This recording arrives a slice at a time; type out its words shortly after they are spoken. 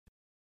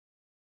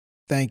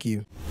Thank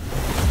you.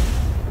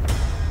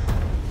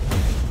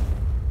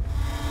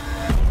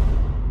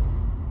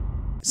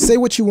 Say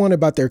what you want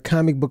about their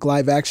comic book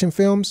live action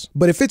films,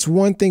 but if it's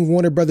one thing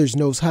Warner Brothers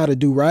knows how to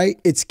do right,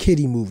 it's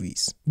kiddie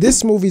movies.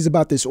 This movie's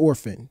about this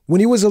orphan. When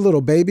he was a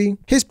little baby,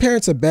 his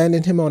parents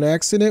abandoned him on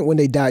accident when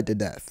they died to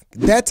death.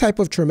 That type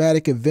of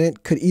traumatic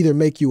event could either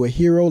make you a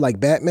hero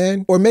like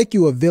Batman or make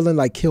you a villain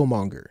like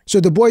Killmonger. So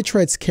the boy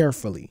treads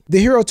carefully. The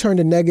hero turned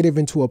a negative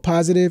into a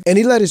positive, and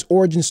he let his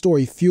origin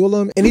story fuel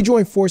him, and he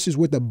joined forces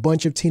with a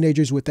bunch of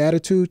teenagers with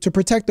attitude to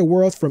protect the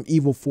world from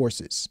evil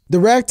forces. The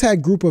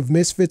ragtag group of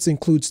misfits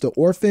includes the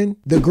orphan,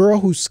 the girl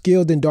who's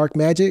skilled in dark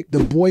magic,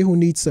 the boy who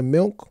needs some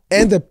milk,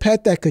 and the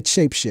pet that could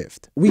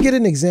shapeshift. We get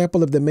an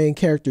example of the main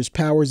character's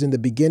powers in the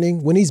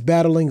beginning when he's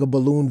battling a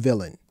balloon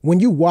villain. When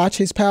you watch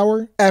his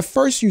power, at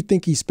first you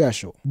think he's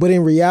special, but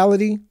in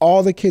reality,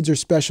 all the kids are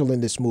special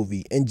in this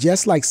movie, and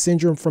just like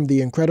Syndrome from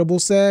The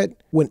Incredibles said,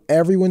 when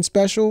everyone's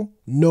special,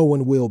 no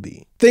one will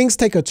be. Things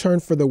take a turn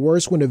for the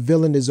worse when a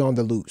villain is on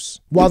the loose.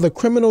 While the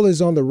criminal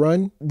is on the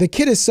run, the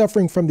kid is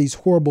suffering from these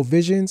horrible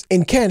visions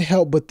and can't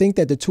help but think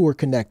that the two are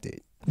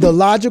connected. The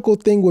logical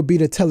thing would be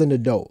to tell an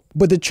adult,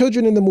 but the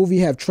children in the movie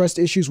have trust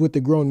issues with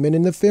the grown men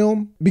in the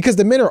film because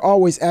the men are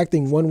always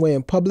acting one way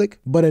in public,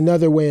 but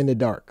another way in the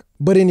dark.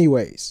 But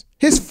anyways,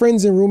 his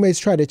friends and roommates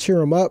try to cheer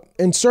him up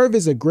and serve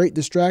as a great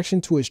distraction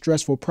to his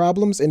stressful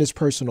problems in his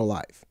personal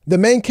life. The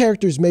main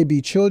characters may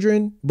be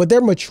children, but they're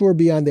mature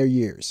beyond their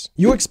years.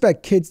 You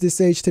expect kids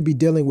this age to be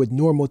dealing with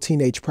normal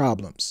teenage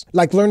problems,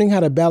 like learning how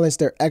to balance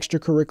their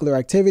extracurricular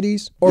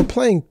activities or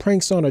playing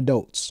pranks on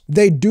adults.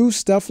 They do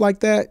stuff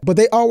like that, but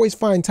they always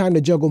find time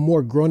to juggle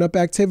more grown-up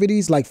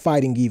activities like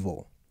fighting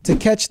evil. To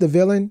catch the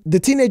villain, the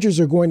teenagers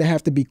are going to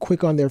have to be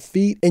quick on their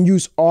feet and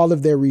use all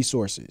of their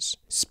resources.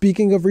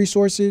 Speaking of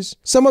resources,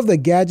 some of the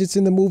gadgets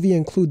in the movie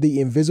include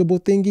the invisible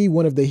thingy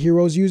one of the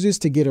heroes uses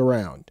to get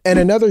around. And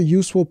another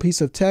useful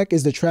piece of tech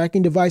is the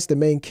tracking device the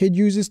main kid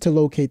uses to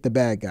locate the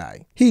bad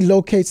guy. He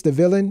locates the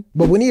villain,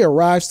 but when he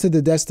arrives to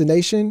the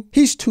destination,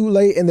 he's too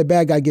late and the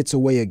bad guy gets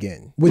away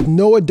again. With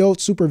no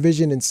adult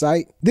supervision in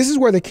sight, this is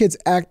where the kids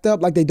act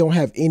up like they don't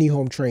have any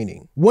home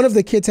training. One of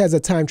the kids has a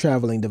time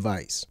traveling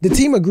device. The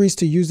team agrees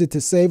to use it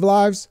to save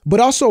lives, but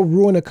also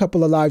ruin a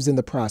couple of lives in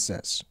the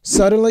process.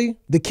 Suddenly,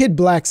 the kid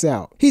blacks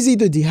out. He's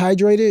either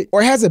dehydrated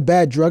or has a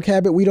bad drug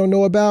habit we don't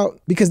know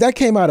about because that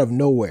came out of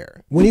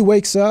nowhere. When he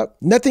wakes up,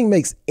 nothing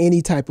makes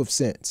any type of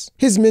sense.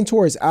 His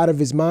mentor is out of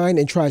his mind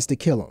and tries to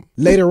kill him.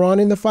 Later on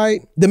in the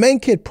fight, the main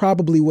kid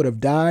probably would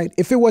have died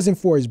if it wasn't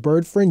for his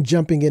bird friend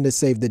jumping in to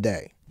save the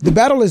day. The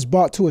battle is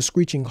brought to a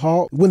screeching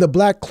halt when the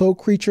black cloak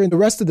creature and the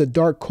rest of the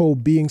dark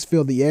cold beings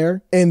fill the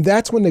air, and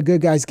that's when the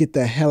good guys get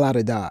the hell out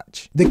of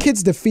Dodge. The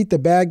kids defeat the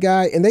bad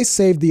guy and they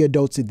save the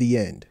adults at the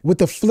end. With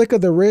the flick of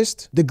the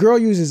wrist, the girl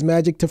uses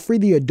magic to free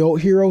the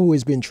adult hero who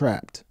has been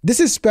trapped. This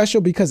is special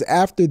because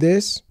after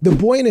this, the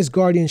boy and his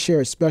guardian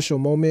share a special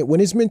moment when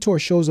his mentor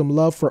shows him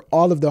love for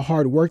all of the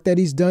hard work that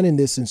he's done in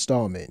this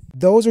installment.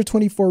 Those are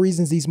 24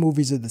 reasons these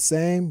movies are the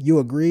same. You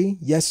agree?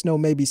 Yes, no,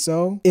 maybe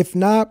so? If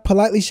not,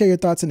 politely share your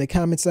thoughts in the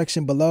comments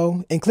section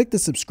below and click the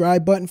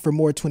subscribe button for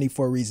more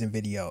 24 reason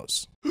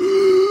videos.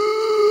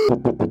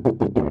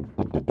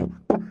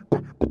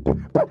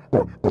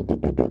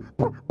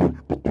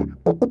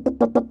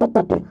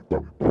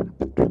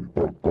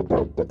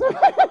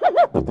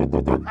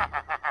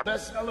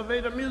 Best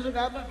elevator music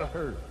I've ever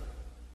heard.